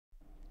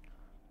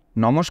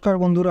নমস্কার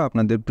বন্ধুরা,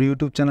 আপনাদের প্রিয়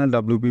ইউটিউব চ্যানেল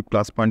WB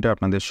প্লাস পয়েন্টে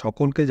আপনাদের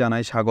সকলকে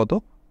জানাই স্বাগত।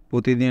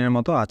 প্রতিদিনের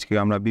মতো আজকে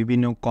আমরা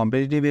বিভিন্ন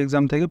কম্পিটিটিভ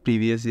এক্সাম থেকে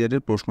প্রিভিয়াস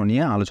ইয়ারের প্রশ্ন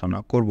নিয়ে আলোচনা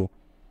করব।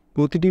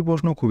 প্রতিটি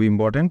প্রশ্ন খুব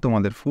ইম্পর্ট্যান্ট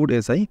তোমাদের ফুড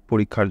এসআই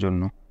পরীক্ষার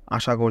জন্য।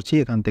 আশা করছি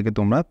এখান থেকে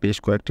তোমরা বেশ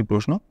কয়েকটি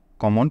প্রশ্ন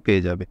কমন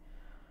পেয়ে যাবে।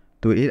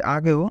 তো এর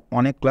আগেও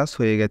অনেক ক্লাস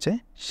হয়ে গেছে,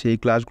 সেই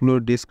ক্লাসগুলোর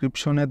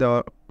ডেসক্রিপশনে দেওয়া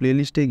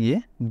প্লেলিস্টে গিয়ে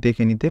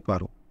দেখে নিতে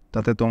পারো,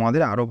 তাতে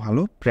তোমাদের আরও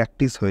ভালো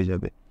প্র্যাকটিস হয়ে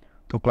যাবে।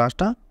 তো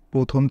ক্লাসটা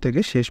প্রথম থেকে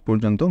শেষ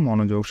পর্যন্ত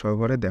মনোযোগ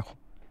সহকারে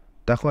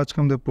দেখো আজকে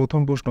আমাদের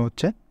প্রথম প্রশ্ন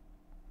হচ্ছে,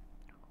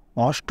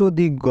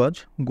 অষ্টদিগ্গজ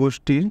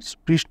গোষ্ঠীর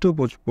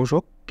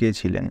পৃষ্ঠপোষক কে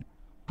ছিলেন?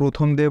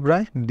 প্রথম দেব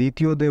রায়,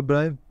 দ্বিতীয় দেব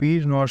রায়,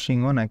 বীর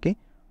নরসিংহ নাকি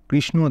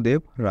কৃষ্ণদেব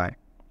রায়?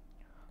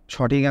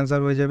 সঠিক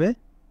অ্যান্সার হয়ে যাবে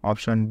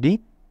অপশন ডি,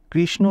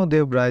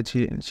 কৃষ্ণদেব রায়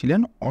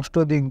ছিলেন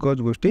অষ্টদিগ্গজ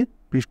গোষ্ঠীর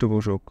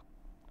পৃষ্ঠপোষক।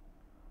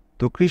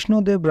 তো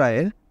কৃষ্ণদেব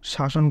রায়ের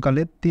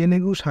শাসনকালে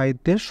তেলেগু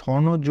সাহিত্যের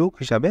স্বর্ণযুগ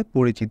হিসাবে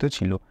পরিচিত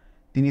ছিল।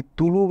 তিনি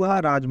তুলুভা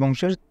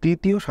রাজবংশের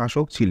তৃতীয়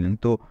শাসক ছিলেন।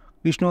 তো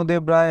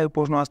কৃষ্ণদেব রায়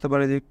প্রশ্ন আসতে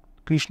পারে যে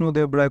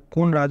কৃষ্ণদেব রায়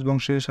কোন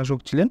রাজবংশের শাসক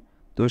ছিলেন?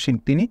 তো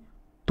তিনি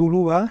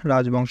তুলুভা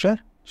রাজবংশের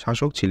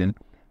শাসক ছিলেন।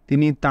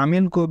 তিনি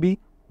তামিল কবি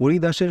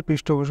হরিদাসের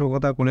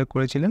পৃষ্ঠপোষকতা উল্লেখ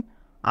করেছিলেন।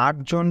 8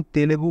 জন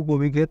তেলেগু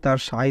কবিকে তার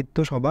সাহিত্য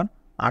সভার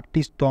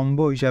 8টি স্তম্ভ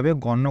হিসাবে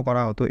গণ্য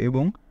করা হতো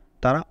এবং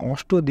তারা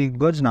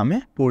অষ্টদিগ্গজ নামে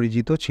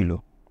পরিচিত ছিল।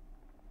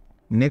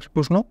 নেক্সট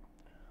প্রশ্ন,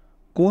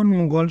 কোন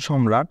মুঘল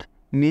সম্রাট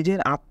নিজের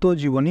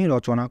আত্মজীবনী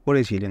রচনা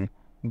করেছিলেন?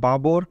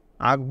 বাবর,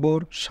 আকবর,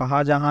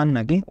 শাহজাহান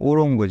নাকি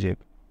ঔরঙ্গজেব?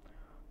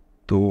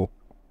 তো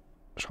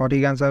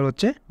সঠিক অ্যান্সার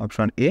হচ্ছে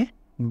অপশন এ,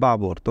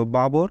 বাবর। তো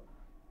বাবর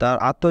তার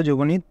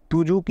আত্মজীবনী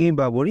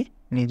তুজুক-ই-বাবরি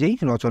নিজেই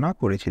রচনা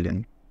করেছিলেন।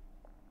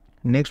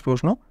 নেক্সট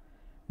প্রশ্ন,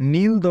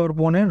 নীল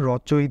দর্পণের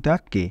রচয়িতা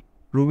কে?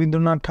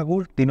 রবীন্দ্রনাথ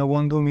ঠাকুর,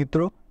 দীনবন্ধু মিত্র,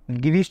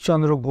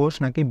 গিরিশচন্দ্র ঘোষ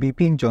নাকি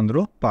বিপিনচন্দ্র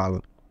পাল?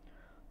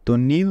 তো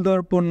নীল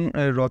দর্পণ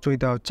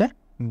রচয়িতা হচ্ছে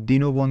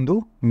দীনবন্ধু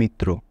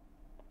মিত্র।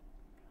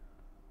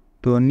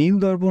 তো নীল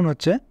দর্পণ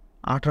হচ্ছে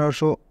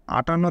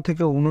 1858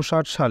 থেকে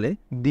 59 সালে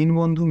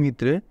দীনবন্ধু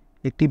মিত্রের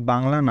একটি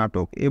বাংলা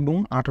নাটক এবং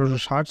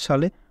 1860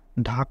 সালে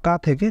ঢাকা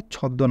থেকে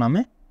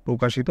ছদ্মনামে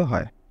প্রকাশিত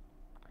হয়।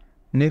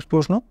 নেক্সট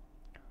প্রশ্ন,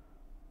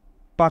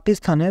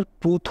 পাকিস্তানের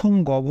প্রথম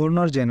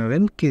গভর্নর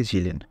জেনারেল কে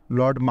ছিলেন?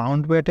 লর্ড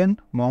মাউন্টব্যাটেন,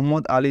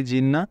 মোহাম্মদ আলী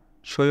জিন্নাহ,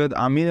 সৈয়দ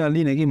আমির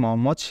আলী নাকি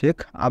মোহাম্মদ শেখ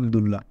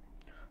আবদুল্লাহ?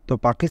 তো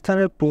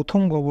পাকিস্তানের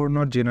প্রথম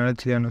গভর্নর জেনারেল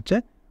ছিলেন হচ্ছে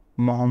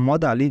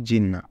মোহাম্মদ আলী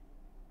জিন্নাহ।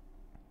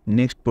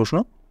 নেক্সট প্রশ্ন,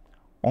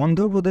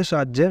 অন্ধ্রপ্রদেশ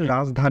রাজ্যের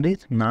রাজধানীর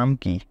নাম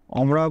কি?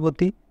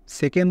 অমরাবতী,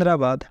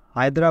 সেকেন্দ্রাবাদ,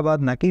 হায়দ্রাবাদ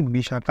নাকি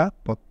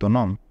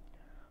বিশাখাপত্তনম?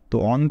 তো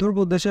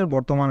অন্ধ্রপ্রদেশের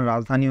বর্তমান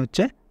রাজধানী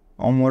হচ্ছে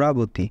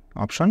অমরাবতী।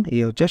 অপশন এ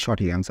হচ্ছে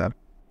সঠিক অ্যান্সার।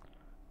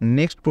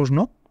 নেক্সট প্রশ্ন,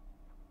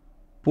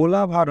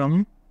 পোলাভারম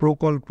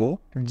প্রকল্প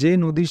যে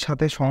নদীর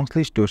সাথে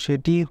সংশ্লিষ্ট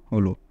সেটি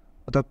হলো,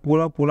 অর্থাৎ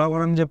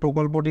পোলাভারম যে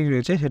প্রকল্পটি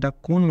রয়েছে সেটা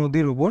কোন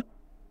নদীর উপর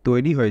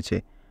তৈরি হয়েছে?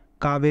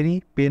 কাবেরী,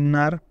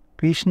 পেন্নার,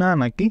 কৃষ্ণা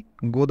নাকি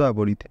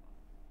গোদাবরীতে?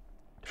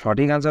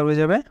 সঠিক অ্যান্সার হয়ে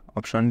যাবে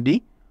অপশন ডি,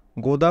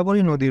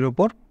 গোদাবরী নদীর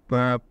ওপর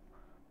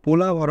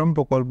পোলাভারম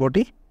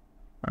প্রকল্পটি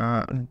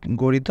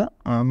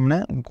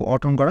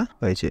গঠন করা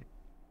হয়েছে।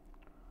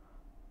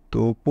 তো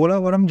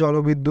পোলাভারম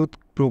জলবিদ্যুৎ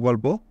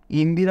প্রকল্প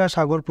ইন্দিরা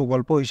সাগর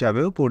প্রকল্প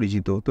হিসাবেও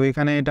পরিচিত। তো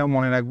এখানে এটা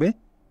মনে রাখবে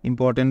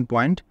ইম্পর্টেন্ট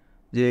পয়েন্ট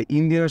যে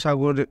ইন্দিরা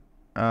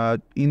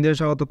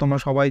সাগর তো তোমরা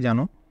সবাই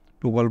জানো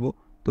প্রকল্প।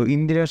 তো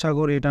ইন্দিরা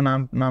সাগর এটা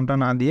নামটা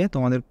না দিয়ে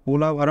তোমাদের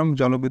পোলাভারম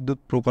জলবিদ্যুৎ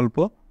প্রকল্প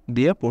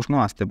দিয়ে প্রশ্ন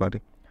আসতে পারে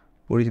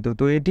পরিচিত।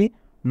 তো এটি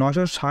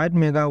 960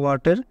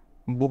 মেগাওয়াটের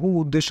বহু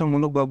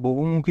উদ্দেশ্যমূলক বা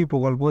বহুমুখী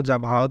প্রকল্প, যা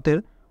ভারতের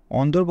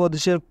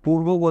অন্ধ্রপ্রদেশের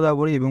পূর্ব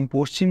গোদাবরী এবং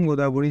পশ্চিম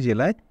গোদাবরী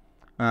জেলায়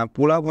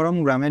পোলাভরম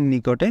গ্রামের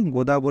নিকটে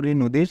গোদাবরী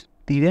নদীর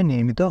তীরে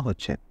নির্মিত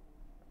হচ্ছে।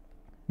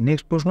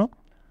 নেক্সট প্রশ্ন,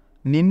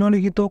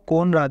 নিম্নলিখিত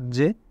কোন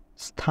রাজ্যে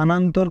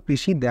স্থানান্তর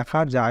কৃষি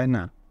দেখা যায়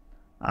না?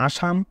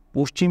 আসাম,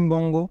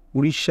 পশ্চিমবঙ্গ,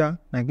 উড়িষ্যা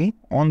নাকি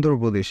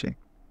অন্ধ্রপ্রদেশে?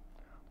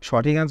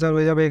 সঠিক অ্যান্সার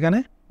হয়ে যাবে এখানে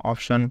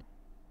অপশন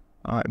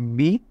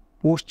বি,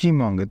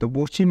 পশ্চিমবঙ্গে। তো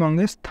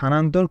পশ্চিমবঙ্গে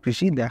স্থানান্তর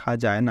কৃষি দেখা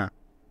যায় না।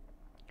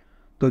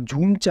 তো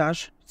ঝুম চাষ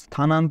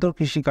স্থানান্তর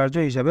কৃষিকার্য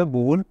হিসাবে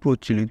বহুল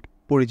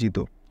পরিচিত।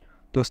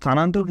 তো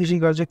স্থানান্তর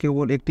কৃষিকার্য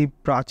কেবল একটি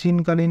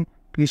প্রাচীনকালীন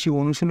কৃষি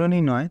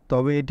অনুশীলনই নয়,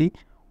 তবে এটি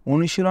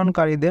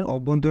অনুশীলনকারীদের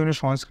অভ্যন্তরীণ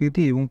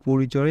সংস্কৃতি এবং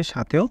পরিচয়ের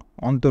সাথেও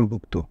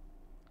অন্তর্ভুক্ত।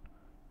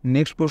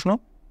 নেক্সট প্রশ্ন,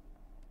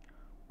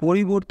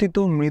 পরিবর্তিত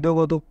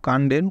মৃদগত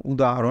কাণ্ডের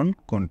উদাহরণ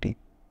কোনটি?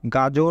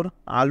 গাজর,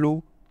 আলু,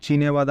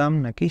 চিনেবাদাম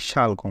নাকি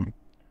শালগম?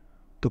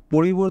 তো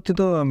পরিবর্তিত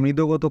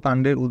মৃদগত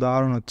কাণ্ডের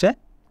উদাহরণ হচ্ছে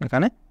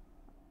এখানে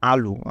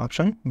আলু।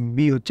 অপশন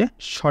বি হচ্ছে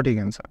সঠিক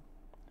অ্যান্সার।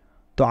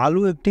 তো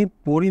আলু একটি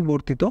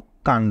পরিবর্তিত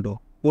কাণ্ড।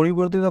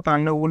 পরিবর্তিত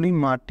কাণ্ডগুলি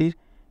মাটির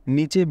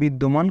নিচে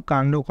বিদ্যমান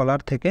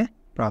কাণ্ডকলার থেকে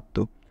প্রাপ্ত।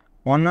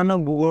 অন্যান্য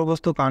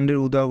ভূগর্ভস্থ কাণ্ডের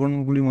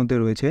উদাহরণগুলির মধ্যে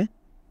রয়েছে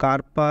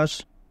কার্পাস,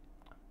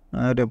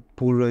 এটা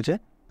ভুল রয়েছে,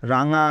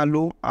 রাঙা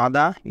আলু,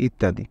 আদা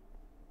ইত্যাদি।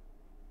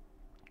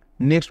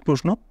 নেক্সট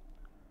প্রশ্ন,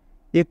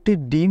 একটি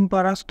ডিম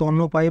পাড়া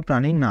স্তন্যপায়ী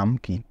প্রাণীর নাম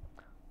কি?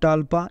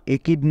 টালপা,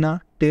 একিডনা,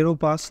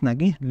 টেরোপাস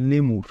নাকি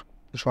লেমুর?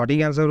 সঠিক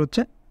অ্যান্সার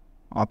হচ্ছে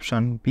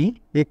অপশান বি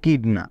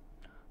একিডনা।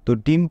 তো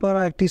ডিম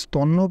পাড়া একটি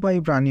স্তন্যপায়ী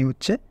প্রাণী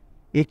হচ্ছে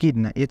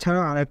একিডনা।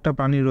 এছাড়াও আরেকটা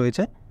প্রাণী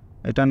রয়েছে,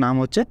 এটার নাম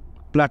হচ্ছে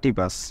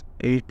প্লাটিপাস।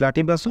 এই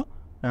প্লাটিপাসও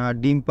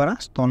ডিম পাড়া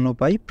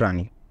স্তন্যপায়ী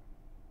প্রাণী।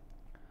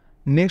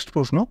 নেক্সট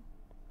প্রশ্ন,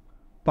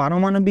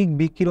 পারমাণবিক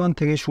বিকিরণ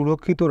থেকে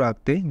সুরক্ষিত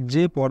রাখতে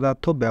যে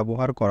পদার্থ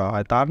ব্যবহার করা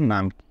হয় তার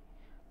নাম কি?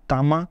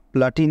 তামা,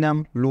 প্লাটিনাম,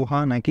 লোহা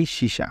নাকি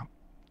সীসা?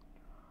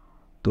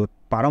 তো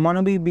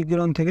পারমাণবিক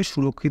বিকিরণ থেকে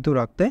সুরক্ষিত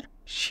রাখতে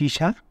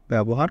সীসা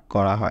ব্যবহার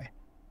করা হয়।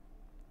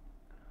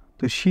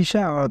 তো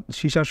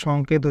সীসার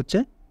সংকেত হচ্ছে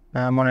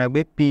মনে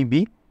রাখবে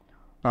পিবি,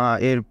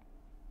 এর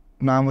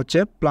নাম হচ্ছে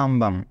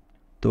প্লাম্বাম।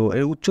 তো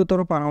এর উচ্চতর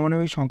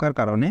পারমাণবিক সংখ্যার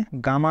কারণে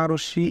গামা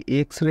রশ্মি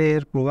এক্স রে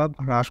এর প্রভাব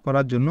হ্রাস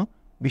করার জন্য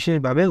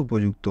বিশেষভাবে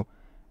উপযুক্ত।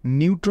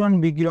 নিউট্রন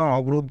বিকিরণ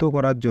অবরুদ্ধ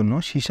করার জন্য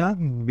সীসা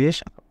বেশ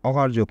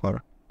অকার্যকর,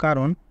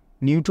 কারণ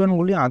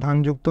নিউট্রনগুলি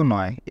আধানযুক্ত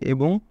নয়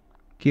এবং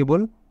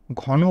কেবল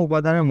ঘন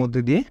উপাদানের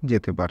মধ্যে দিয়ে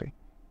যেতে পারে।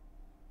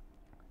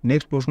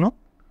 নেক্সট প্রশ্ন,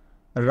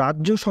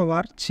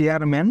 রাজ্যসভার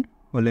চেয়ারম্যান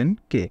হলেন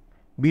কে?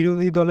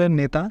 বিরোধী দলের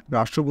নেতা,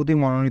 রাষ্ট্রপতি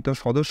মনোনীত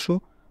সদস্য,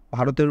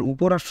 ভারতের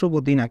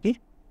উপরাষ্ট্রপতি নাকি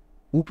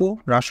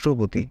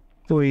উপরাষ্ট্রপতি?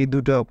 তো এই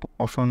দুটো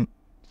অপশন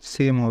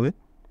সেম হবে,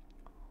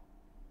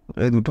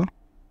 এই দুটো।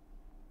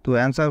 তো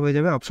অ্যান্সার হয়ে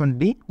যাবে অপশন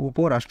ডি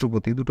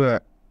উপরাষ্ট্রপতি। দুটো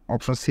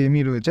অপশন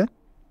সেমই রয়েছে।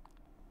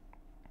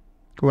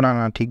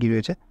 না ঠিকই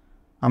রয়েছে,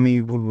 আমি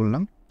ভুল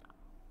বললাম।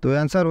 তো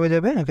অ্যান্সার হয়ে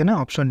যাবে এখানে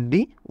অপশন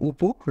ডি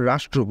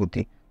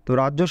উপরাষ্ট্রপতি। তো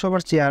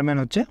রাজ্যসভার চেয়ারম্যান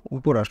হচ্ছে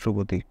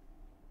উপরাষ্ট্রপতি।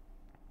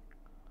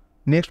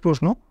 নেক্সট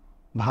প্রশ্ন,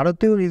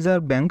 ভারতীয়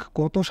রিজার্ভ ব্যাংক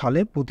কত সালে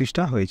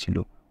প্রতিষ্ঠা হয়েছিল?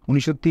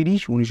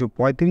 1930,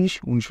 1935,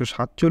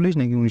 1947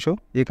 নাকি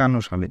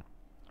 1951 সালে?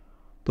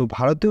 তো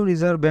ভারতীয়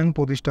রিজার্ভ ব্যাংক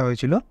প্রতিষ্ঠা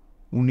হয়েছিল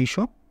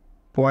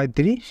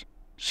 1935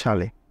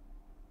 সালে।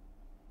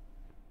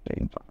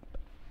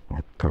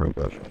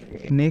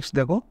 নেক্সট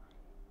দেখো,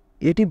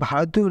 এটি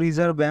ভারতীয়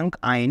রিজার্ভ ব্যাংক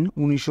আইন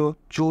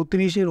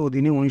 1934-এর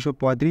অধীনে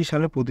 1935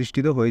 সালে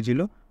প্রতিষ্ঠিত হয়েছিল।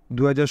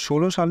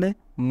 2016 সালে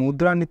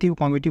মুদ্রানীতি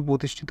কমিটি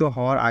প্রতিষ্ঠিত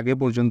হওয়ার আগে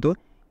পর্যন্ত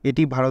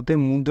এটি ভারতের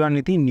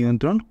মুদ্রানীতি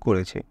নিয়ন্ত্রণ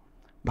করেছে।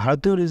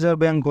 ভারতীয় রিজার্ভ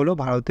ব্যাংক হলো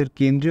ভারতের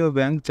কেন্দ্রীয়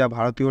ব্যাংক, যা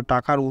ভারতীয়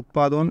টাকার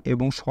উৎপাদন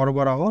এবং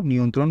সরবরাহ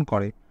নিয়ন্ত্রণ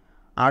করে।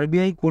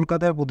 আরবিআই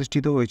কলকাতায়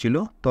প্রতিষ্ঠিত হয়েছিল,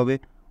 তবে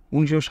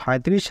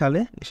 1937 সালে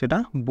সেটা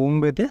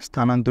বোম্বেতে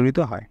স্থানান্তরিত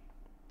হয়।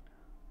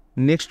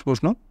 নেক্সট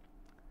প্রশ্ন,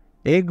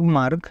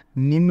 এগমার্ক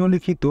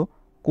নিম্নলিখিত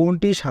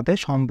কোনটির সাথে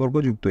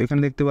সম্পর্কযুক্ত?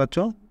 এখানে দেখতে পাচ্ছ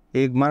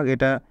এগমার্ক,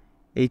 এটা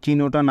এই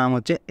চিহ্নটার নাম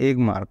হচ্ছে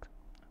এগমার্ক।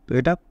 তো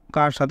এটা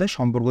কার সাথে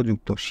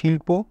সম্পর্কযুক্ত?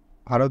 শিল্প,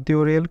 ভারতীয়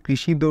রেল,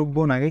 কৃষি দ্রব্য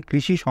নাকি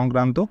কৃষি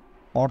সংক্রান্ত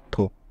অর্থ?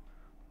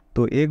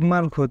 তো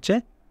এগমার্ক হচ্ছে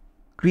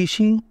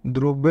কৃষি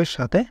দ্রব্যের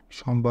সাথে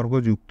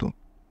সম্পর্কযুক্ত।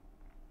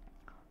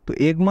 তো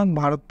এগমার্ক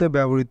ভারতে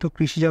ব্যবহৃত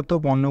কৃষিজাত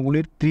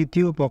পণ্যগুলির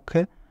তৃতীয়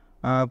পক্ষের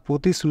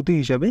প্রতিশ্রুতি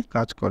হিসাবে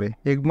কাজ করে।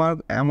 এগমার্ক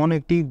এমন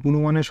একটি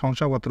গুণমানের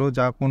শংসাপত্র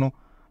যা কোনো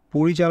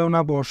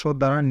পরিচালনা পর্ষদ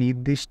দ্বারা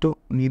নির্দিষ্ট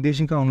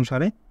নির্দেশিকা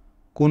অনুসারে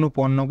কোনো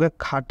পণ্যকে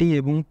খাঁটি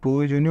এবং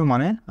প্রয়োজনীয়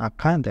মানের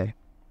আখ্যা দেয়।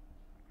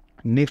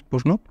 নেক্সট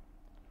প্রশ্ন,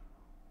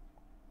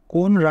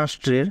 কোন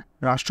রাষ্ট্রের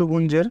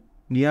রাষ্ট্রপুঞ্জের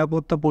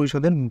নিরাপত্তা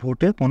পরিষদের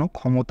ভোটের কোনো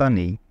ক্ষমতা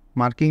নেই?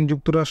 মার্কিন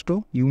যুক্তরাষ্ট্র,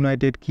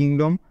 ইউনাইটেড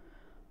কিংডম,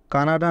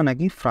 কানাডা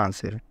নাকি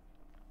ফ্রান্সের?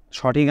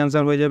 সঠিক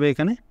অ্যান্সার হয়ে যাবে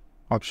এখানে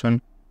অপশন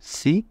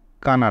সি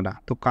কানাডা।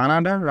 তো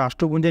কানাডার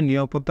রাষ্ট্রপুঞ্জের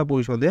নিরাপত্তা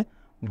পরিষদে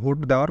ভোট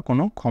দেওয়ার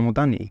কোনো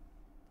ক্ষমতা নেই।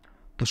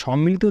 তো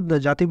সম্মিলিত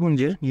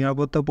জাতিপুঞ্জের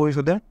নিরাপত্তা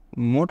পরিষদের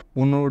মোট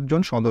 15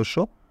 জন সদস্য,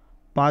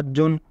 5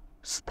 জন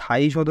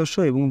স্থায়ী সদস্য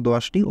এবং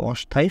 10টি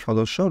অস্থায়ী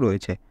সদস্য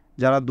রয়েছে,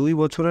 যারা 2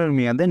 বছরের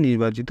মেয়াদে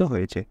নির্বাচিত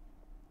হয়েছে।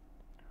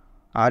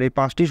 আর এই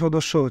 5টি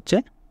সদস্য হচ্ছে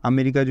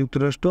আমেরিকা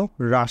যুক্তরাষ্ট্র,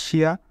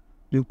 রাশিয়া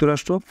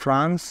যুক্তরাষ্ট্র,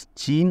 ফ্রান্স,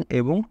 চীন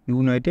এবং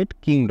ইউনাইটেড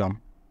কিংডম।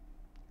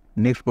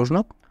 নেক্সট প্রশ্ন,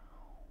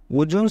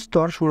 ওজোন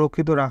স্তর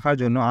সুরক্ষিত রাখার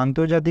জন্য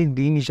আন্তর্জাতিক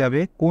দিন হিসাবে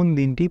কোন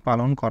দিনটি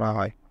পালন করা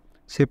হয়?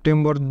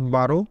 সেপ্টেম্বর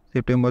 12,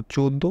 সেপ্টেম্বর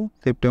 14,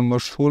 সেপ্টেম্বর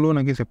 16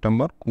 নাকি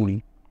সেপ্টেম্বর 20?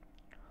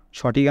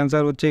 সঠিক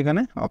অ্যান্সার হচ্ছে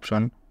এখানে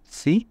অপশন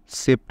সি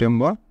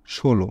সেপ্টেম্বর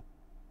 16।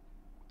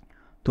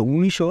 তো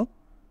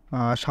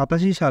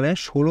 1987 সালে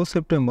 16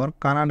 সেপ্টেম্বর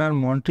কানাডার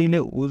মন্ট্রিলে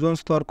ওজোন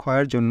স্তর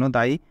ক্ষয়ের জন্য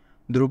দায়ী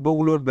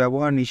দ্রব্যগুলোর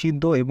ব্যবহার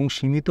নিষিদ্ধ এবং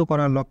সীমিত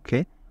করার লক্ষ্যে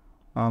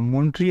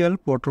মন্ট্রিয়াল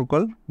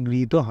প্রোটোকল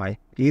গৃহীত হয়।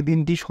 এই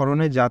দিনটি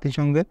স্মরণে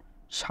জাতিসংঘের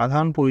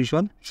সাধারণ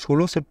পরিষদ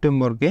 16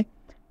 সেপ্টেম্বরকে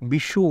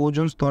বিশ্ব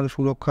ওজোন স্তর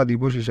সুরক্ষা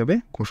দিবস হিসেবে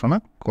ঘোষণা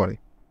করে।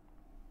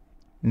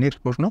 নেক্সট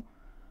প্রশ্ন,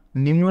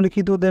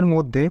 নিম্নলিখিতদের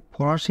মধ্যে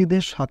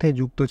ফরাসিদের সাথে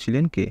যুক্ত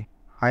ছিলেন কে?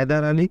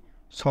 হায়দার আলী,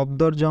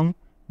 সফদরজং,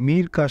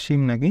 মীর কাসিম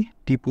নাকি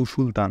টিপু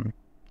সুলতান?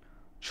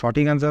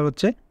 সঠিক অ্যান্সার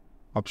হচ্ছে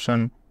অপশন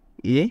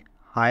এ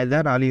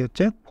হায়দার আলী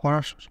হচ্ছে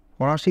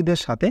ফরাসিদের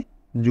সাথে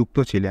যুক্ত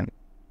ছিলেন।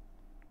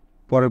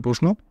 পরের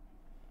প্রশ্ন,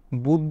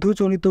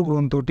 বুদ্ধচরিত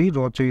গ্রন্থটি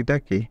রচয়িতা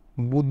কে?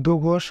 বুদ্ধ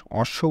ঘোষ,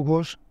 অশ্ব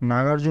ঘোষ,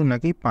 নাগার্জুন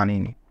নাকি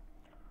পাণিনি?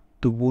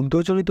 তো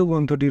বুদ্ধচরিত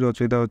গ্রন্থটি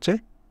রচয়িতা হচ্ছে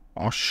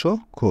অশ্ব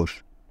ঘোষ।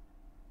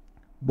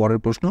 পরের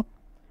প্রশ্ন,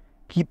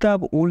 কিতাব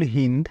উল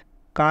হিন্দ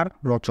কার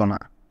রচনা?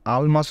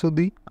 আল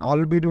মাসুদি,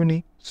 আল বিরুনি,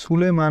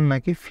 সুলেমান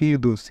নাকি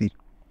ফিরদৌসি?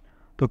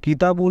 তো তো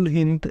কিতাবুল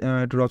হিন্দ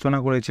রচনা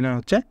করেছিলেন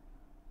হচ্ছে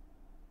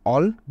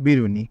অল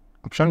বিরুনি,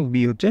 অপশন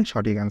বি হচ্ছে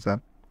সঠিক অ্যান্সার।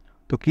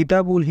 তো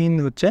কিতাবুল হিন্দ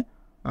হচ্ছে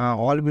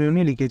অল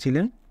বিরুনি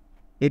লিখেছিলেন।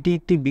 এটি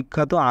একটি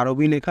বিখ্যাত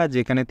আরবি লেখা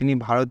যেখানে তিনি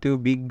ভারতীয়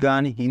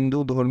বিজ্ঞান, হিন্দু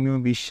ধর্মীয়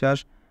বিশ্বাস,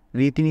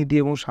 রীতিনীতি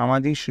এবং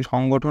সামাজিক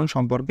সংগঠন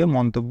সম্পর্কে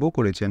মন্তব্য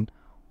করেছেন।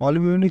 অল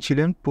বিরুনি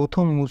ছিলেন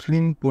প্রথম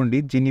মুসলিম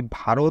পণ্ডিত যিনি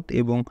ভারত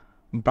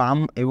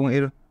এবং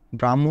এর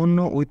ব্রাহ্মণ্য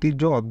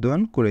ঐতিহ্য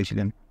অধ্যয়ন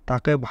করেছিলেন।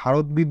 তাকে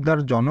ভারতবিদ্যার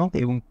জনক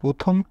এবং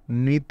প্রথম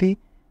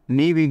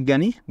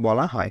নৃবিজ্ঞানী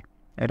বলা হয়।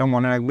 এটা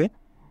মনে রাখবে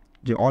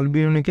যে অল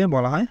বিরুনিকে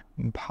বলা হয়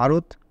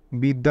ভারত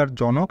বিদ্যার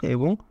জনক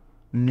এবং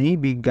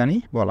নৃবিজ্ঞানী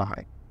বলা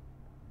হয়।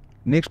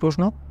 নেক্সট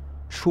প্রশ্ন,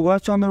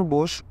 সুভাষচন্দ্র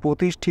বোস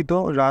প্রতিষ্ঠিত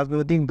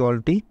রাজনৈতিক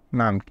দলটি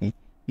নাম কি?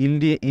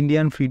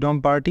 Indian freedom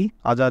party,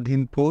 Azad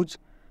Hind ফৌজ,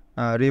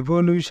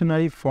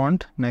 রেভলিউশনারি ফ্রন্ট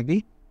নাকি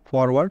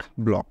ফরওয়ার্ড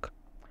ব্লক?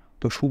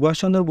 তো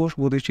সুভাষচন্দ্র বোস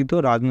প্রতিষ্ঠিত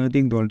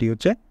রাজনৈতিক দলটি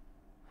হচ্ছে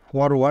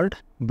ফরওয়ার্ড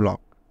ব্লক।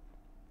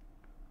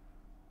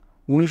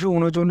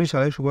 1939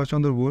 সালে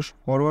সুভাষচন্দ্র বোস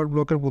ফরওয়ার্ড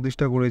ব্লকের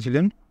প্রতিষ্ঠা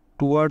করেছিলেন।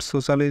 টুয়ার্ডস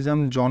সোশ্যালিজম,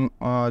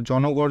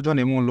 জনগর্জন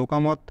এবং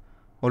লোকামত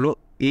হলো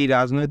এই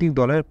রাজনৈতিক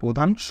দলের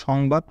প্রধান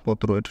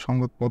সংবাদপত্র। এটা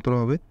সংবাদপত্র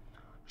হবে।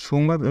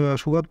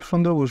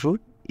 সুভাষচন্দ্র বসু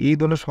এই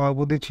দলের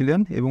সভাপতি ছিলেন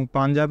এবং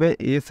পাঞ্জাবে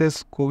এস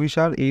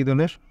কবিসার এই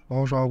দলের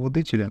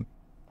সহসভাপতি ছিলেন।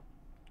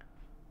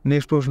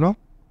 নেক্সট প্রশ্ন,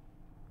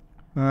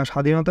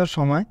 স্বাধীনতার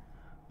সময়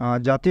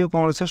জাতীয়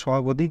কংগ্রেসের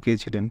সভাপতি কে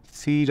ছিলেন?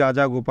 সি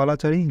রাজা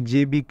গোপালাচারী,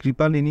 জে.বি.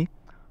 কৃপালিনী,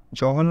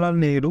 জওহরলাল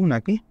নেহরু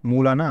নাকি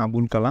মৌলানা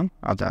আবুল কালাম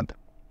আজাদ?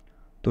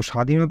 তো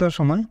স্বাধীনতার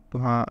সময়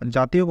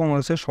জাতীয়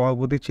কংগ্রেসের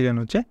সভাপতি ছিলেন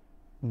হচ্ছে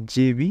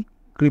জে.বি.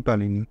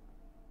 কৃপালিনী।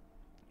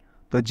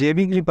 তো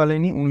জে.বি.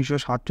 কৃপালিনী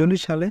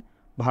 1947 সালে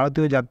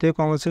ভারতীয় জাতীয়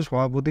কংগ্রেসের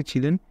সভাপতি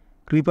ছিলেন।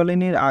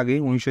 কৃপালিনীর আগে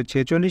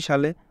 1946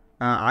 সালে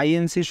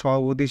আইএনসির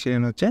সভাপতি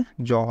ছিলেন হচ্ছে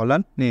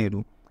জওহরলাল নেহরু।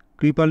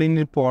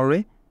 কৃপালিনীর পরে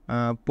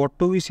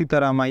পট্টবী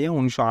সীতারামাইয়া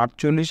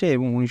 1948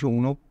 এবং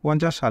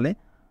 1949 সালে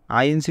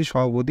আইএনসির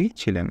সভাপতি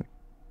ছিলেন।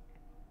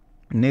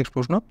 নেক্সট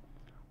প্রশ্ন,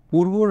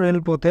 পূর্ব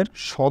রেলপথের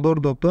সদর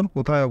দপ্তর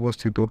কোথায়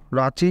অবস্থিত?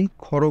 রাঁচি,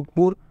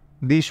 খড়গপুর,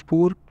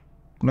 দিসপুর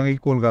নাকি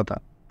কলকাতা?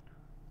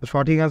 তো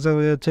সঠিক অ্যান্সার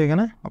হয়ে যাচ্ছে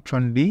এখানে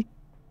অপশন ডি,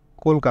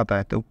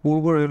 কলকাতায়। তো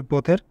পূর্ব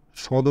রেলপথের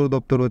সদর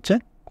দপ্তর হচ্ছে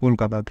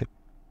কলকাতাতে।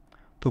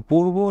 তো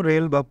পূর্ব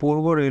রেল বা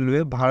পূর্ব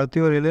রেলওয়ে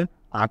ভারতীয় রেলের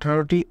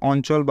 18টি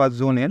অঞ্চল বা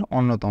জোনের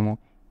অন্যতম।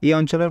 এই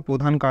অঞ্চলের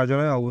প্রধান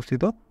কার্যালয়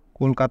অবস্থিত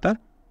কলকাতার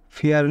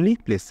ফেয়ারলি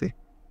প্লেসে।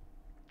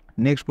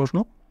 নেক্সট প্রশ্ন,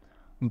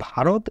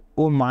 ভারত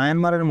ও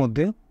মায়ানমারের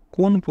মধ্যে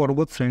কোন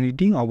পর্বত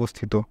শ্রেণীটি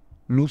অবস্থিত?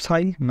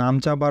 লুসাই,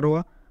 নামচা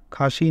বারোয়া,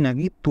 খাসি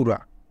নাকি তুরা?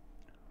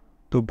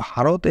 তো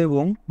ভারত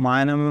এবং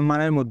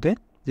মায়ানমারের মধ্যে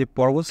যে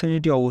পর্বত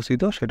শ্রেণীটি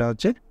অবস্থিত সেটা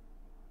হচ্ছে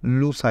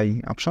লুসাই,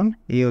 অপশন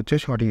এ হচ্ছে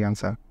সঠিক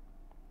অ্যান্সার।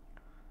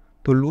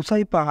 তো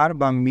লুসাই পাহাড়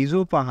বা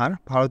মিজো পাহাড়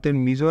ভারতের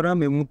মিজোরাম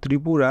এবং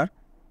ত্রিপুরার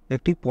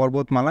একটি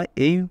পর্বতমালা।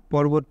 এই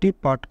পর্বতটি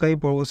পাটকাই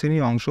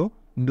পর্বতশ্রেণীর অংশ।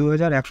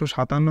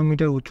 2157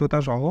 মিটার উচ্চতা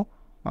সহ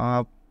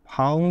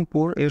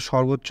ফাউংপুর এর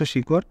সর্বোচ্চ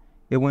শিখর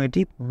এবং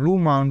এটি ব্লু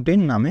মাউন্টেন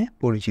নামে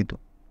পরিচিত।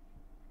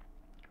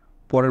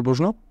 পরের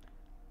প্রশ্ন,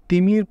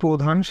 তিমির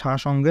প্রধান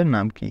শ্বাসঙ্গের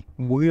নাম কি?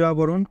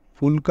 বহিরাবরণ,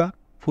 ফুলকা,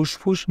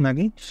 ফুসফুস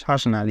নাকি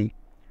শ্বাসনালী?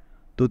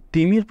 তো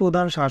তিমির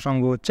প্রধান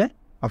শ্বাসঙ্গ হচ্ছে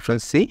অপশন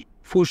সি,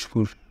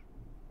 ফুসফুস।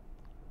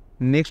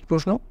 নেক্সট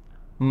প্রশ্ন,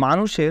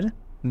 মানুষের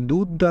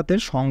দুধ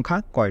দাঁতের সংখ্যা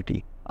কয়টি?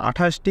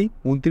 28টি,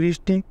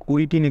 29টি,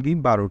 20টি নাকি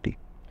 12টি?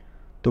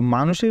 তো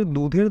মানুষের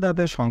দুধের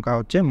দাঁতের সংখ্যা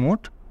হচ্ছে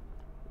মোট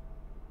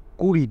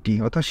 20টি,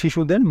 অর্থাৎ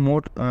শিশুদের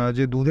মোট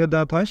যে দুধের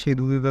দাঁত হয় সেই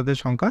দুধের দাঁতের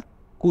সংখ্যা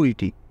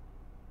 20টি।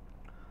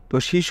 তো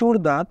শিশুর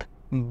দাঁত,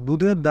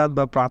 দুধের দাঁত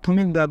বা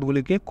প্রাথমিক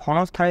দাঁতগুলিকে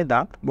ক্ষণস্থায়ী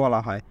দাঁত বলা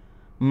হয়।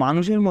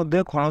 মানুষের মধ্যে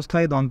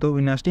ক্ষণস্থায়ী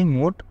দন্তবিন্যাসটি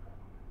মোট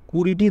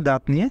 20টি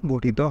দাঁত নিয়ে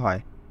গঠিত হয়।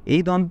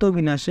 এই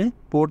দন্তবিন্যাসে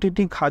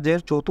প্রতিটি খাঁজের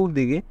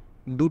চতুর্দিকে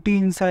 2টি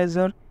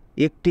ইনসাইজার,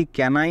 1টি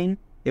ক্যানাইন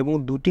এবং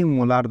 2টি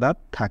মোলার দাঁত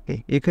থাকে।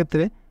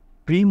 এক্ষেত্রে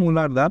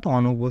প্রিমোলার দাঁত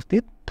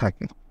অনুপস্থিত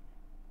থাকে।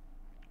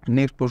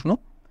 নেক্সট প্রশ্ন,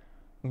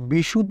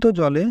 বিশুদ্ধ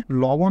জলে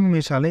লবণ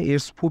মেশালে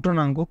এর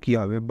স্ফুটনাঙ্ক কী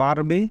হবে?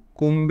 বাড়বে,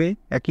 কমবে,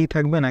 একই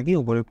থাকবে নাকি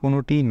উপরে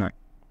কোনোটিই নয়?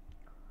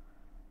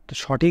 তো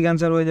সঠিক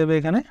অ্যান্সার হয়ে যাবে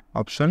এখানে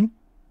অপশন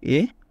এ,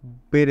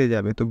 বেড়ে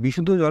যাবে। তো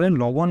বিশুদ্ধ জলে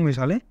লবণ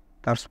মেশালে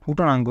তার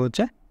স্ফুটনাঙ্ক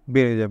হচ্ছে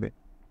বেড়ে যাবে।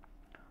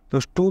 তো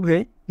স্টোভে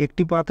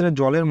একটি পাত্রে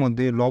জলের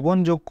মধ্যে লবণ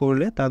যোগ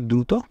করলে তা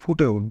দ্রুত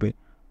ফুটে উঠবে।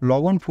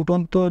 লবণ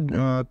ফুটন্ত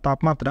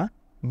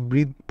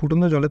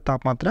জলের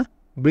তাপমাত্রা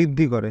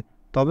বৃদ্ধি করে,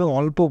 তবে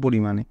অল্প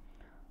পরিমাণে।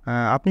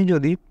 আপনি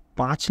যদি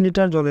 5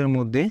 লিটার জলের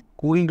মধ্যে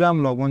 20 গ্রাম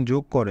লবণ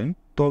যোগ করেন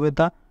তবে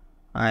তা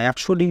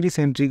 100 ডিগ্রি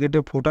সেন্টিগ্রেডে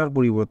ফোটার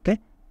পরিবর্তে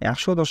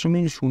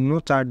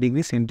 100.04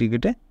 ডিগ্রি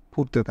সেন্টিগ্রেডে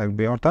ফুটতে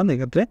থাকবে, অর্থাৎ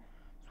এক্ষেত্রে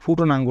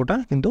ফুটনাঙ্গটা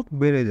কিন্তু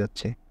বেড়ে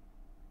যাচ্ছে।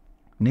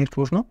 নেক্সট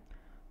প্রশ্ন,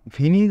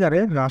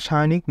 ভিনিগারের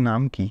রাসায়নিক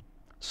নাম কি?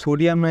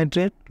 সোডিয়াম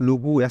নাইট্রেট,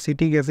 লঘু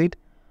acetic acid,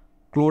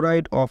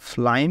 chloride of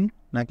lime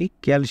নাকি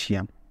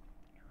ক্যালসিয়াম?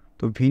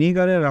 তো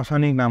ভিনিগারের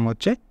রাসায়নিক নাম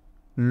হচ্ছে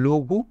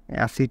লঘু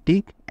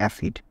অ্যাসিটিক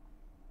অ্যাসিড।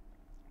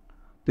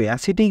 তো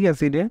অ্যাসিটিক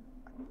অ্যাসিডের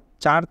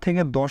 4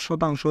 থেকে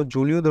 10%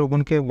 জলীয়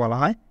দ্রবণকে বলা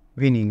হয়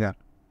ভিনিগার।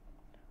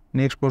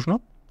 নেক্সট প্রশ্ন,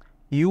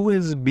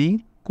 ইউএসবি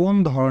কোন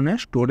ধরনের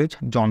স্টোরেজ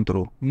যন্ত্র?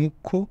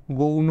 মুখ্য,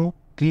 গৌণ,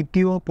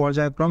 তৃতীয়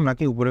পর্যায়ক্রম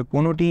নাকি উপরে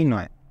কোনোটিই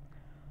নয়?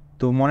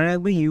 তো মনে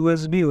রাখবে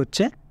ইউএসবি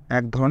হচ্ছে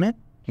এক ধরনের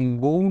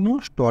গৌণ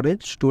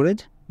স্টোরেজ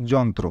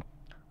যন্ত্র।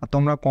 আর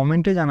তোমরা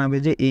কমেন্টে জানাবে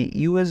যে এই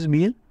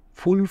ইউএসবির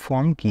ফুল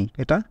ফর্ম কী,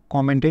 এটা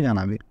কমেন্টে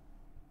জানাবে।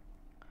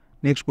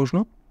 নেক্সট প্রশ্ন,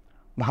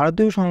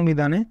 ভারতীয়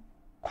সংবিধানে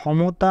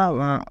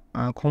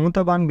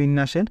ক্ষমতাবান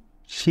বিন্যাসের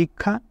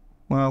শিক্ষা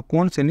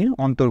কোন শ্রেণীর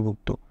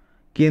অন্তর্ভুক্ত?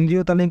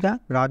 কেন্দ্রীয় তালিকা,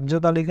 রাজ্য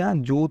তালিকা,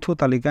 যৌথ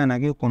তালিকা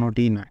নাকি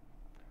কোনোটিই নয়?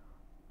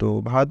 তো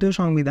ভারতীয়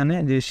সংবিধানে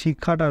যে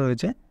শিক্ষাটা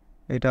রয়েছে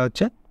এটা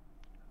হচ্ছে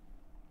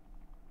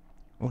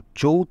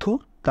যৌথ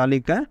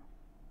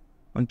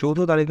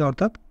তালিকা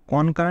অর্থাৎ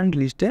কনকারেন্ট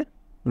লিস্টে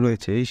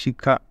রয়েছে এই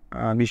শিক্ষা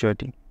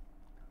বিষয়টি।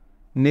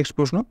 নেক্সট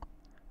প্রশ্ন,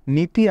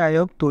 নীতি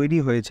আয়োগ তৈরি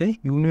হয়েছে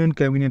ইউনিয়ন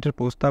ক্যাবিনেটের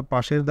প্রস্তাব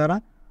পাশের দ্বারা,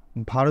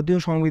 ভারতীয়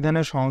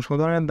সংবিধানের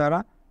সংশোধনের দ্বারা,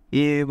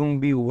 এ এবং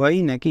বি উভয়ই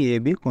নাকি এ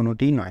বি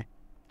কোনোটিই নয়?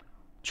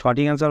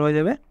 সঠিক অ্যান্সার হয়ে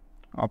যাবে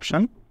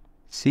অপশান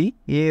সি,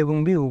 এ এবং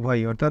বি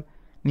উভয়ই, অর্থাৎ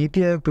নীতি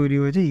আয়োগ তৈরি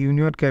হয়েছে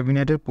ইউনিয়ন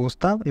ক্যাবিনেটের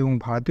প্রস্তাব এবং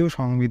ভারতীয়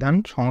সংবিধান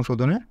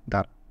সংশোধনের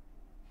দ্বারা।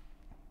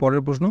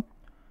 পরের প্রশ্ন,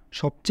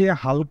 সবচেয়ে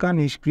হালকা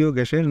নিষ্ক্রিয়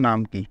গ্যাসের নাম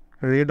কি?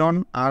 রেডন,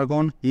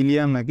 আর্গন,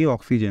 হিলিয়াম নাকি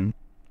অক্সিজেন?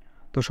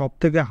 তো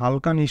সবথেকে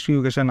হালকা নিষ্ক্রিয়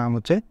গ্যাসের নাম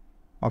হচ্ছে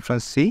অপশান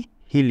সি,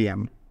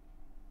 হিলিয়াম।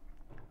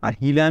 আর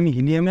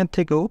হিলিয়ামের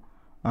থেকেও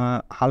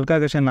হালকা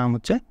গ্যাসের নাম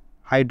হচ্ছে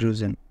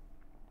হাইড্রোজেন।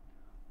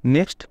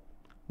 নেক্সট,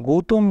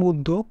 গৌতম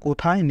বুদ্ধ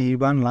কোথায়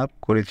নির্বাণ লাভ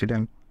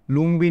করেছিলেন?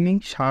 লুম্বিনী,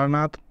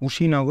 সারনাথ,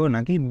 কুশীনগর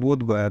নাকি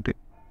বোধগয়াতে?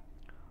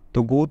 তো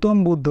গৌতম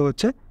বুদ্ধ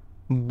হচ্ছে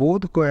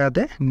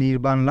বোধগয়াতে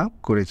নির্বাণ লাভ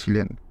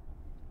করেছিলেন।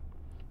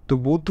 তো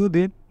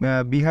বুদ্ধদেব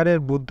বিহারের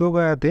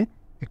বোধগয়াতে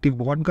একটি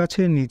বট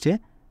গাছের নিচে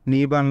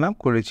নির্বাণ লাভ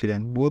করেছিলেন।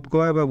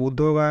 বোধগয়া বা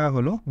বুদ্ধগয়া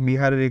হলো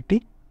বিহারের একটি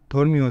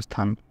ধর্মীয়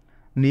স্থান।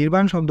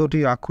 নির্বাণ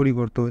শব্দটির আক্ষরিক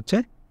অর্থ হচ্ছে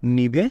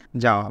নিভে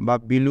যাওয়া বা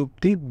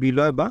বিলুপ্তি,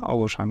 বিলয় বা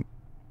অবসান।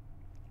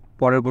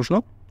 পরের প্রশ্ন,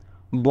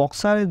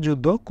 বক্সারের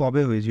যুদ্ধ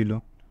কবে হয়েছিল?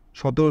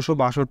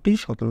 1762,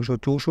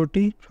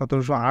 1764,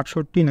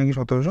 1768 নাকি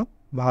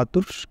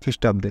 1772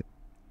 খ্রিস্টাব্দে?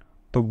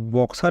 তো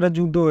বক্সারের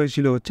যুদ্ধ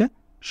হয়েছিল হচ্ছে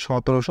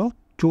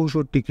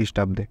 1764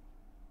 খ্রিস্টাব্দে।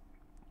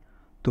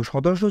 তো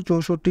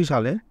 1764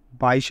 সালে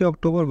 22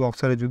 অক্টোবর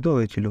বক্সারের যুদ্ধ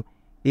হয়েছিল।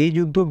 এই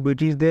যুদ্ধ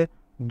ব্রিটিশদের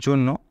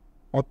জন্য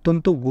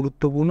অত্যন্ত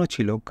গুরুত্বপূর্ণ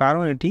ছিল,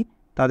 কারণ এটি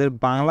তাদের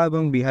বাংলা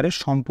এবং বিহারের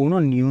সম্পূর্ণ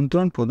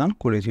নিয়ন্ত্রণ প্রদান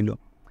করেছিল।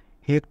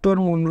 হেক্টর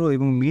মুনরো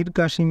এবং মীর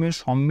কাসিমের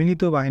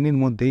সম্মিলিত বাহিনীর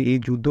মধ্যে এই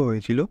যুদ্ধ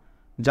হয়েছিল,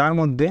 যার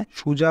মধ্যে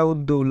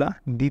সুজাউদ্দৌলা,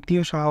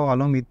 দ্বিতীয় শাহ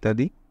আলম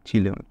ইত্যাদি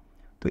ছিলেন।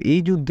 তো এই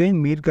যুদ্ধে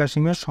মীর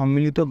কাসিমের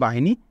সম্মিলিত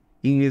বাহিনী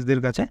ইংরেজদের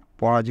কাছে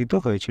পরাজিত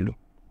হয়েছিল।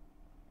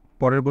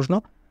 পরের প্রশ্ন,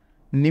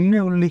 নিম্নে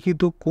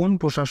উল্লিখিত কোন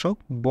প্রশাসক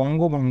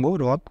বঙ্গভঙ্গ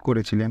রদ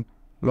করেছিলেন?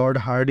 Lord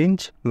Hardinge,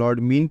 Lord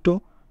Minto,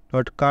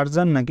 Lord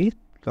Curzon নাকি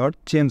লর্ড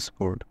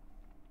চেমসফোর্ড?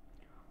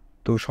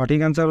 তো সঠিক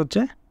অ্যান্সার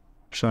হচ্ছে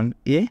অপশন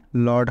এ,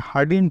 লর্ড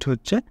হার্ডিঞ্জ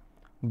হচ্ছে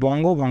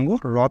বঙ্গভঙ্গ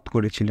রদ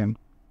করেছিলেন।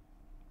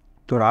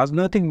 তো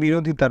রাজনৈতিক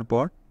বিরোধিতার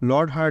পর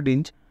লর্ড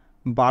হার্ডিঞ্জ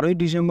 12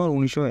 ডিসেম্বর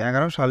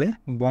 1911 সালে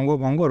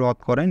বঙ্গভঙ্গ রদ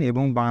করেন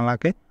এবং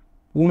বাংলাকে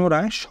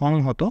পুনরায়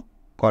সংহত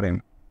করেন।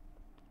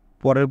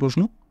 পরের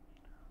প্রশ্ন,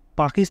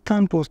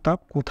 পাকিস্তান প্রস্তাব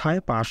কোথায়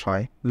পাশ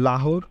হয়?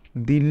 লাহোর,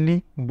 দিল্লি,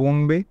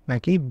 বোম্বে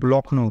নাকি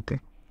লখনৌতে?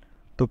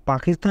 তো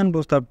পাকিস্তান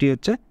প্রস্তাবটি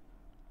হচ্ছে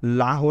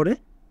লাহোরে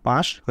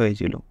পাশ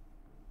হয়েছিল।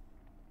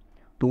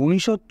 তো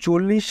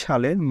 1940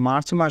 সালের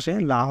মার্চ মাসে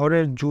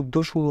লাহোরের যুদ্ধ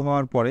শুরু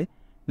হওয়ার পরে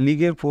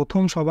লীগের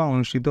প্রথম সভা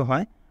অনুষ্ঠিত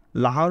হয়।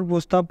 লাহোর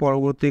প্রস্তাব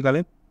পরবর্তীকালে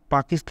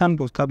পাকিস্তান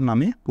প্রস্তাব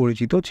নামে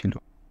পরিচিত ছিল।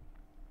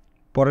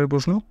 পরের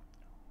প্রশ্ন,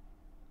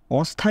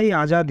 অস্থায়ী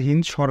আজাদ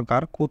হিন্দ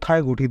সরকার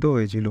কোথায় গঠিত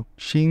হয়েছিল?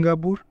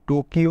 সিঙ্গাপুর,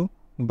 টোকিও,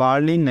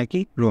 বার্লিন নাকি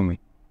রোমে?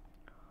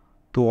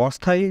 তো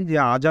অস্থায়ী যে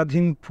আজাদ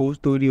হিন্দ ফৌজ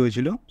তৈরি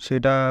হয়েছিল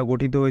সেটা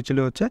গঠিত হয়েছিল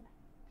হচ্ছে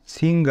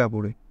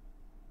সিঙ্গাপুরে।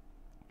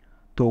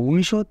 তো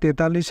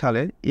 1943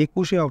 সালের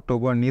 21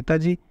 অক্টোবর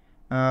নেতাজি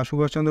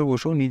সুভাষচন্দ্র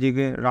বসু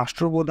নিজেকে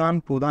রাষ্ট্রপ্রধান,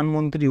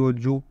 প্রধানমন্ত্রী ও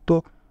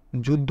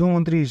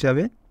যুদ্ধমন্ত্রী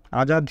হিসাবে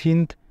আজাদ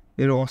হিন্দ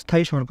এর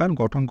অস্থায়ী সরকার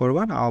গঠন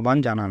করবার আহ্বান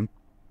জানান।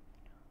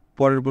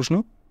 পরের প্রশ্ন,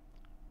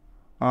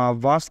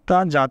 বাস্তা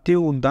জাতীয়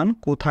উদ্যান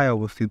কোথায়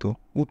অবস্থিত?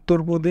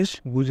 উত্তরপ্রদেশ,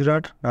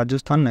 গুজরাট,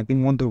 রাজস্থান নাকি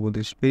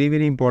মধ্যপ্রদেশ? ভেরি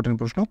ভেরি ইম্পর্টেন্ট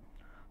প্রশ্ন।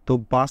 তো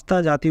বাস্তা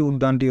জাতীয়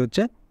উদ্যানটি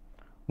হচ্ছে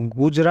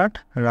গুজরাট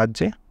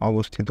রাজ্যে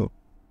অবস্থিত।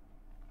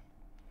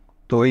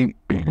 তো এই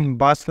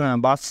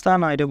বাস্তা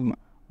না, এটা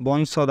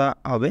বনসদা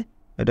হবে,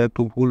 এটা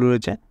একটু ভুল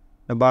রয়েছে,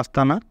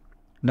 বাস্তা না,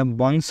 এটা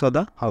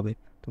বনসদা হবে।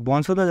 তো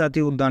বনসদা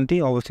জাতীয় উদ্যানটি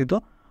অবস্থিত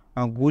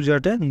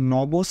গুজরাটের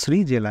নবশ্রী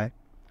জেলায়।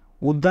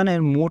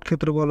 উদ্যানের মোট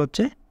ক্ষেত্রফল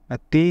হচ্ছে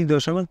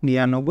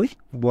 23.99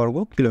 বর্গ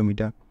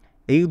কিলোমিটার।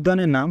 এই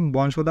উদ্যানের নাম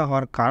বনসদা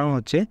হওয়ার কারণ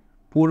হচ্ছে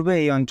পূর্বে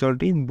এই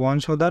অঞ্চলটি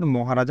বনসদার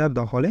মহারাজার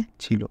দখলে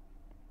ছিল।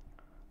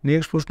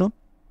 নেক্সট প্রশ্ন,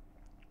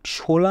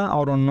 শোলা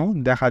অরণ্য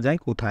দেখা যায়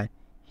কোথায়?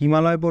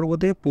 হিমালয়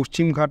পর্বতে,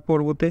 পশ্চিম ঘাট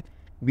পর্বতে,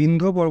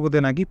 বিন্ধ্য পর্বতে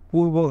নাকি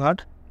পূর্ব ঘাট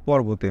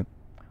পর্বতে?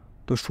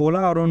 তো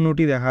শোলা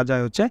অরণ্যটি দেখা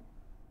যায় হচ্ছে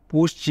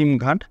পশ্চিম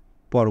ঘাট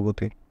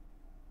পর্বতে।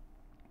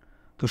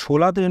 তো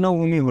শোলা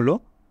তৃণভূমি হলো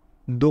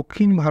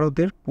দক্ষিণ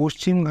ভারতের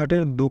পশ্চিম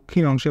ঘাটের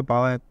দক্ষিণ অংশে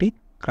পাওয়া একটি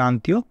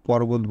ক্রান্তীয়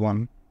পর্বত বন।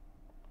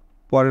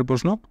 পরের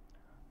প্রশ্ন,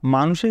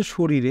 মানুষের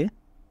শরীরে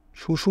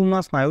সুষুম্না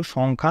স্নায়ুর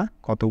সংখ্যা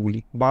কতগুলি?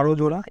 12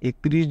 জোড়া,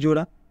 31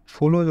 জোড়া,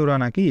 16 জোড়া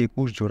নাকি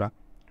 21 জোড়া?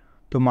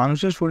 তো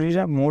মানুষের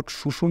শরীরে মোট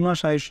সুষুম্না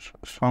স্নায়ুর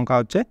সংখ্যা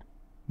হচ্ছে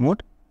মোট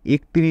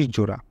 31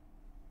 জোড়া।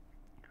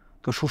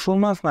 তো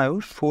সুষুম্না স্নায়ু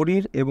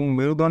শরীর এবং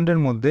মেরুদণ্ডের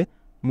মধ্যে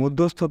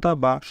মধ্যস্থতা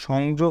বা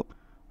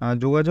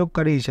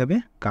যোগাযোগকারী হিসাবে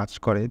কাজ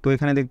করে। তো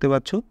এখানে দেখতে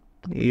পাচ্ছ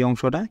এই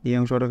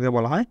অংশটাকে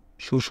বলা হয়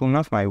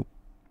সুষুম্না স্নায়ু।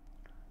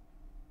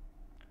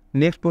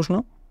 নেক্সট প্রশ্ন,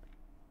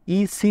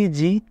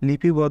 ইসিজি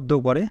লিপিবদ্ধ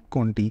করে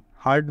কোনটি?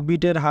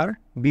 হার্টবিটের হার,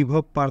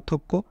 বিভব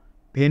পার্থক্য,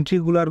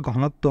 ভেন্ট্রিকুলার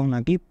ঘনত্ব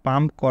নাকি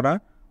পাম্প করা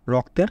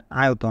রক্তের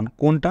আয়তন?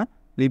 কোনটা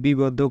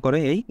লিপিবদ্ধ করে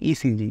এই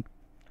ইসিজি?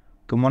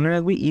 তো মনে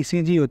রাখবি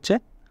ইসিজি হচ্ছে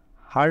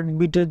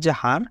হার্টবিটের যে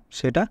হার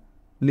সেটা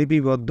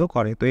লিপিবদ্ধ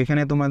করে। তো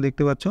এখানে তোমরা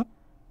দেখতে পাচ্ছ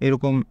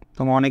এরকম,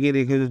 তোমরা অনেকেই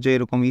দেখেছো যে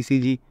এরকম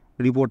ইসিজি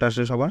রিপোর্ট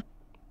আসে সবার।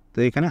 তো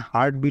এখানে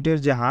হার্টবিটের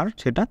যে হার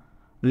সেটা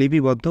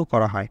লিপিবদ্ধ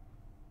করা হয়।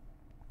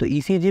 তো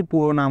ইসিজির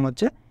পুরো নাম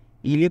হচ্ছে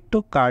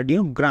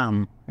ইলেকট্রোকার্ডিওগ্রাম।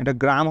 এটা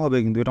গ্রাম হবে,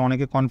 কিন্তু এটা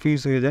অনেকে কনফিউজ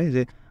হয়ে যায়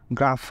যে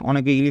গ্রাফ,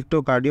 অনেকে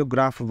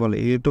ইলেকট্রোকার্ডিওগ্রাফ বলে,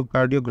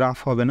 ইলেকট্রোকার্ডিওগ্রাফ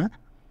হবে না।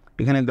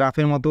 এখানে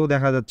গ্রাফের মতোও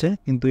দেখা যাচ্ছে,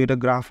 কিন্তু এটা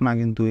গ্রাফ না,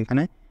 কিন্তু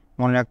এখানে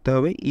মনে রাখতে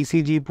হবে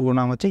ইসিজি পুরো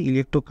নাম হচ্ছে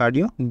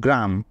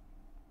ইলেকট্রোকার্ডিওগ্রাম।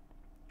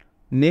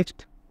 নেক্সট,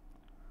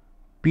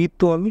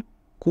 পিতল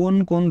কোন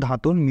কোন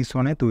ধাতুর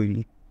মিশ্রণে তৈরি?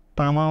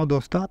 তামা ও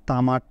দস্তা,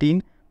 তামা টিন,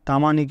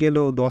 তামা নিকেল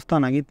ও দস্তা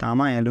নাকি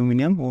তামা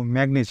অ্যালুমিনিয়াম ও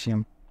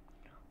ম্যাগনেসিয়াম?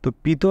 তো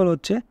পিতল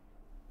হচ্ছে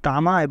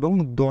তামা এবং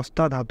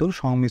দস্তা ধাতুর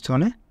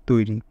সংমিশ্রণে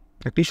তৈরি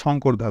একটি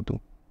সংকর ধাতু।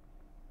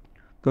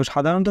 তো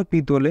সাধারণত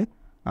পিতলে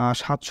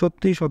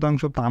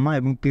 67% তামা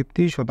এবং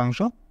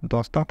 33%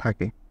 দস্তা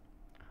থাকে।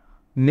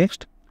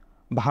 নেক্সট,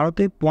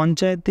 ভারতে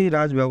পঞ্চায়েতি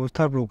রাজ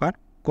ব্যবস্থার প্রকার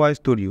কয়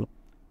স্তরীয়?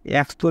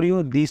 1 স্তরীয়,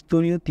 2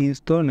 স্তরীয়, 3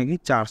 স্তর নাকি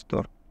 4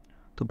 স্তর?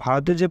 তো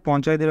ভারতের যে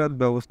পঞ্চায়েতি রাজ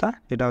ব্যবস্থা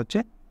সেটা হচ্ছে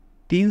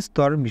 3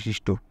 স্তর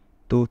বিশিষ্ট।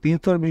 তো 3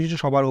 স্তর বিশিষ্ট,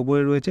 সবার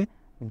উপরে রয়েছে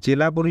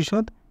জেলা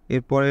পরিষদ,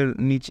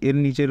 এর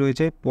নিচে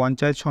রয়েছে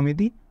পঞ্চায়েত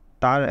সমিতি,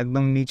 তার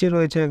একদম নিচে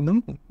রয়েছে একদম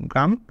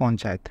গ্রাম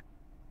পঞ্চায়েত।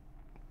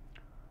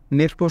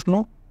 নেক্সট প্রশ্ন,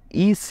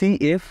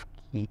 ইসিএফ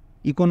কি?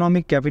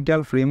 Economic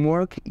capital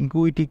framework,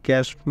 equity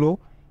cash flow,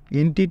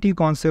 entity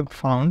concept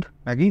found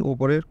নাকি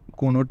ওপরের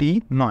কোনোটি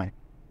নয়?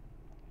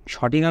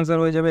 সঠিক অ্যান্সার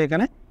হয়ে যাবে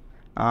এখানে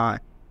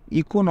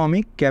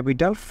ইকোনমিক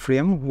ক্যাপিটাল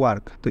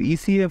ফ্রেমওয়ার্ক। তো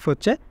ইসিএফ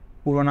হচ্ছে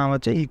পুরো নাম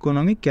হচ্ছে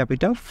ইকোনমিক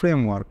ক্যাপিটাল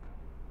ফ্রেমওয়ার্ক।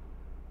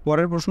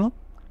 পরের প্রশ্ন,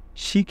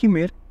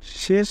 সিকিমের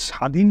শেষ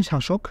স্বাধীন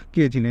শাসক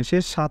কে ছিলেন?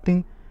 শেষ স্বাধীন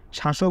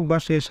শাসক বা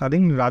শেষ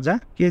স্বাধীন রাজা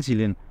কে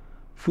ছিলেন?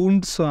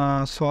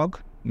 ফুন্ডসগ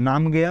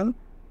নামগেয়াল,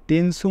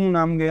 টেনসুং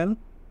নামগেয়াল,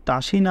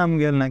 তাসি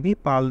নামগেয়াল নাকি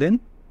পালদেন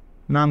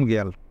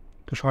নামগেয়াল?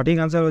 তো সঠিক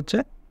আনসার হচ্ছে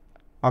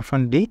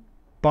অপশন ডি,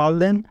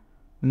 পালদেন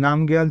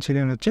নামগেয়াল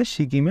ছিলেন হচ্ছে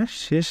সিকিমের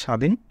শেষ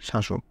স্বাধীন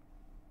শাসক।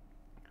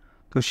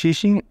 তো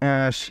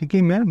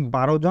সিকিমের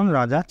 12 জন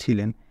রাজা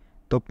ছিলেন।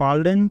 তো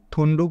পালদেন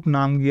থন্ডুক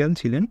নামগিয়াল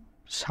ছিলেন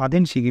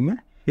স্বাধীন সিকিমের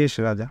শেষ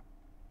রাজা।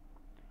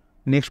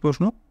 নেক্সট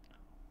প্রশ্ন,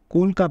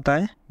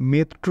 কলকাতায়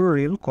মেট্রো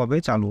রেল কবে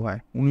চালু হয়?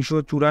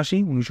 1984,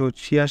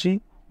 1986,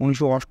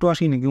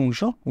 1988 নাকি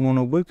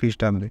 1989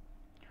 খ্রিস্টাব্দে?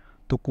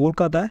 তো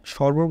কলকাতায়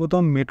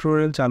সর্বপ্রথম মেট্রো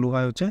রেল চালু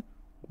হয় হচ্ছে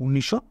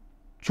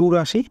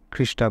 1984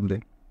 খ্রিস্টাব্দে।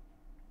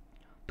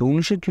 তো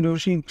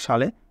 1984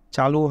 সালে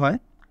চালু হয়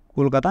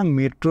কলকাতা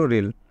মেট্রো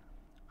রেল।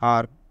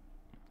 আর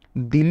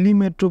দিল্লি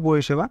মেট্রো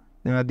পরিষেবা,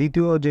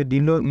 দ্বিতীয় যে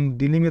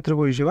দিল্লি মেট্রো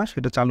পরিষেবা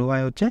সেটা চালু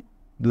হয় হচ্ছে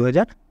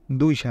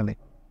 2002 সালে।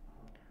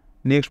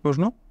 নেক্সট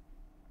প্রশ্ন,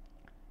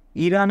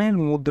 ইরানের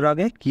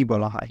মুদ্রাকে কি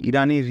বলা হয়?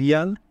 ইরানি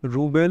রিয়াল,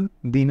 রুবেল,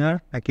 দিনার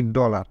নাকি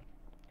ডলার?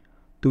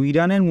 তো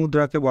ইরানের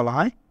মুদ্রাকে বলা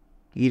হয়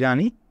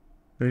ইরানি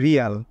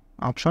রিয়াল।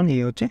 অপশন এ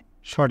হচ্ছে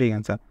সঠিক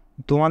অ্যান্সার।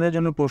 তোমাদের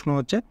জন্য প্রশ্ন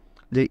হচ্ছে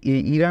যে এই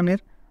ইরানের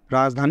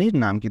রাজধানীর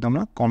নাম কি?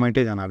 তোমরা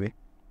কমেন্টে জানাবে।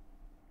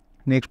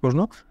 নেক্সট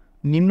প্রশ্ন,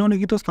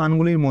 নিম্নলিখিত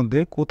স্থানগুলির মধ্যে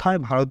কোথায়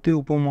ভারতীয়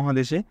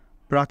উপমহাদেশে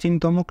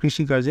প্রাচীনতম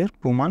কৃষিকার্যের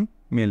প্রমাণ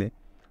মেলে?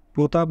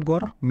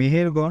 প্রতাপগড়,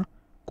 মেহেরগড়,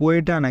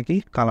 কোয়েটা নাকি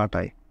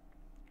কালাটায়?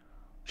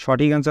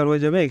 সঠিক অ্যান্সার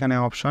হয়ে যাবে এখানে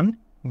অপশন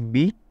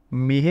বি,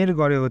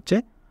 মেহেরগড়ে হচ্ছে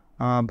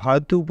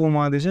ভারতীয়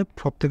উপমহাদেশে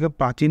সবথেকে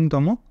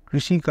প্রাচীনতম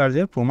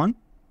কৃষিকার্যের প্রমাণ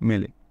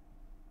মেলে।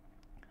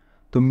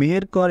 তো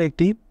মেহেরগড়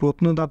একটি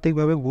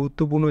প্রত্নতাত্ত্বিকভাবে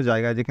গুরুত্বপূর্ণ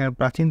জায়গা, যেখানে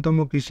প্রাচীনতম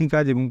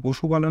কৃষিকাজ এবং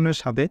পশুপালনের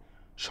সাথে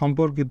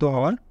সম্পর্কিত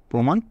হওয়ার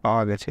প্রমাণ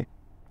পাওয়া গেছে।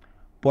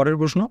 পরের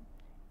প্রশ্ন,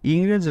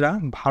 ইংরেজরা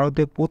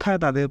ভারতে কোথায়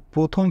তাদের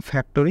প্রথম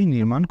ফ্যাক্টরি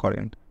নির্মাণ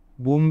করেন?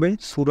 বোম্বে,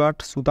 সুরাট,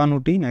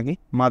 সুতানুটি নাকি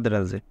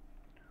মাদ্রাজে?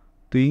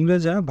 তো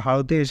ইংরেজরা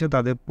ভারতে এসে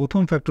তাদের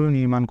প্রথম ফ্যাক্টরি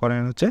নির্মাণ করেন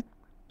হচ্ছে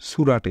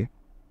সুরাটে।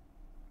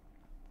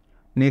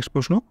 নেক্সট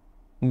প্রশ্ন,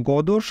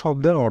 গদর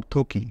শব্দের অর্থ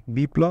কী?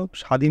 বিপ্লব,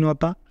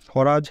 স্বাধীনতা,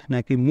 স্বরাজ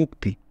নাকি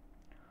মুক্তি?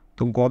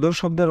 তো গদর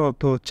শব্দের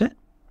অর্থ হচ্ছে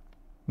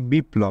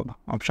বিপ্লব।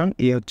 অপশন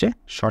এ হচ্ছে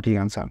সঠিক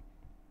অ্যান্সার।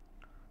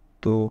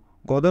 তো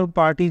গদর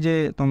পার্টি যে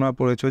তোমরা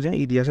পড়েছো যে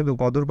ইতিহাসে, তো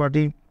গদর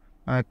পার্টি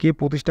কে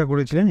প্রতিষ্ঠা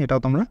করেছিলেন এটাও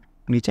তোমরা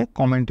নিচে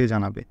কমেন্টে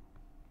জানাবে।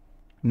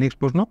 নেক্সট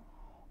প্রশ্ন,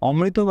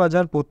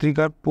 অমৃতবাজার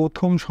পত্রিকার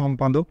প্রথম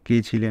সম্পাদক কে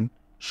ছিলেন?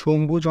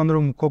 শম্ভুচন্দ্র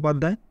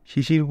মুখোপাধ্যায়,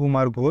 শিশির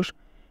কুমার ঘোষ,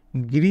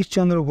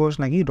 গিরিশচন্দ্র ঘোষ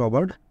নাকি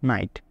রবার্ট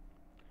নাইট?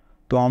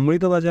 তো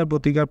অমৃতবাজার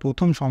পত্রিকার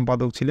প্রথম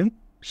সম্পাদক ছিলেন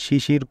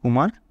শিশির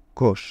কুমার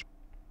ঘোষ।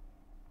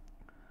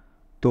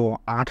 তো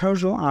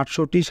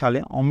 1868 সালে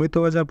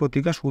অমৃতবাজার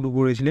পত্রিকা শুরু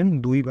করেছিলেন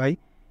দুই ভাই,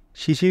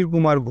 শিশির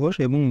কুমার ঘোষ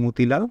এবং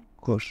মতিলাল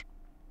ঘোষ।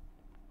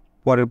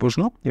 পরের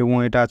প্রশ্ন, এবং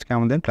এটা আজকে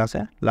আমাদের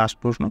ক্লাসে লাস্ট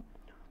প্রশ্ন।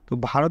 তো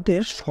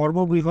ভারতের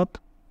সর্ববৃহৎ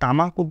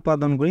তামাক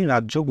উৎপাদনকারী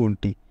রাজ্য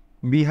কোনটি?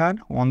 বিহার,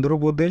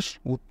 অন্ধ্রপ্রদেশ,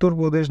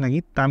 উত্তরপ্রদেশ নাকি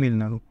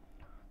তামিলনাড়ু?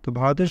 তো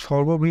ভারতের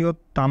সর্ববৃহৎ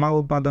তামাক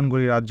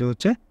উৎপাদনকারী রাজ্য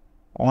হচ্ছে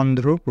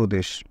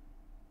অন্ধ্রপ্রদেশ।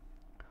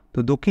 তো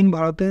দক্ষিণ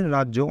ভারতের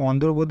রাজ্য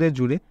অন্ধ্রপ্রদেশ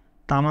জুড়ে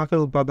তামাকের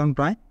উৎপাদন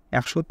প্রায়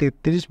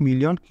 133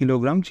 মিলিয়ন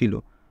কিলোগ্রাম ছিল।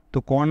 তো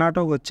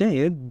কর্ণাটক হচ্ছে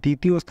এর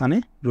দ্বিতীয় স্থানে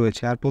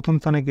রয়েছে, আর প্রথম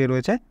স্থানে কে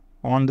রয়েছে?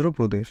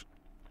 অন্ধ্রপ্রদেশ।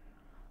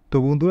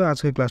 তো বন্ধুরা,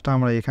 আজকের ক্লাসটা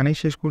আমরা এখানেই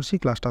শেষ করছি।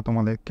 ক্লাসটা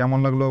তোমাদের কেমন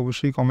লাগলো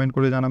অবশ্যই কমেন্ট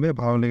করে জানাবে।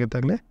 ভালো লেগে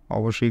থাকলে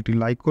অবশ্যই একটি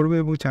লাইক করবে,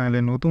 এবং চ্যানেলে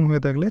নতুন হয়ে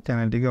থাকলে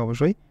চ্যানেলটিকে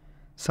অবশ্যই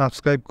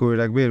সাবস্ক্রাইব করে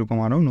রাখবে এরকম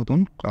আরও নতুন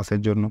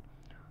ক্লাসের জন্য।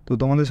 তো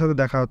তোমাদের সাথে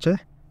দেখা হচ্ছে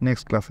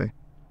নেক্সট ক্লাসে।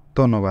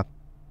 ধন্যবাদ।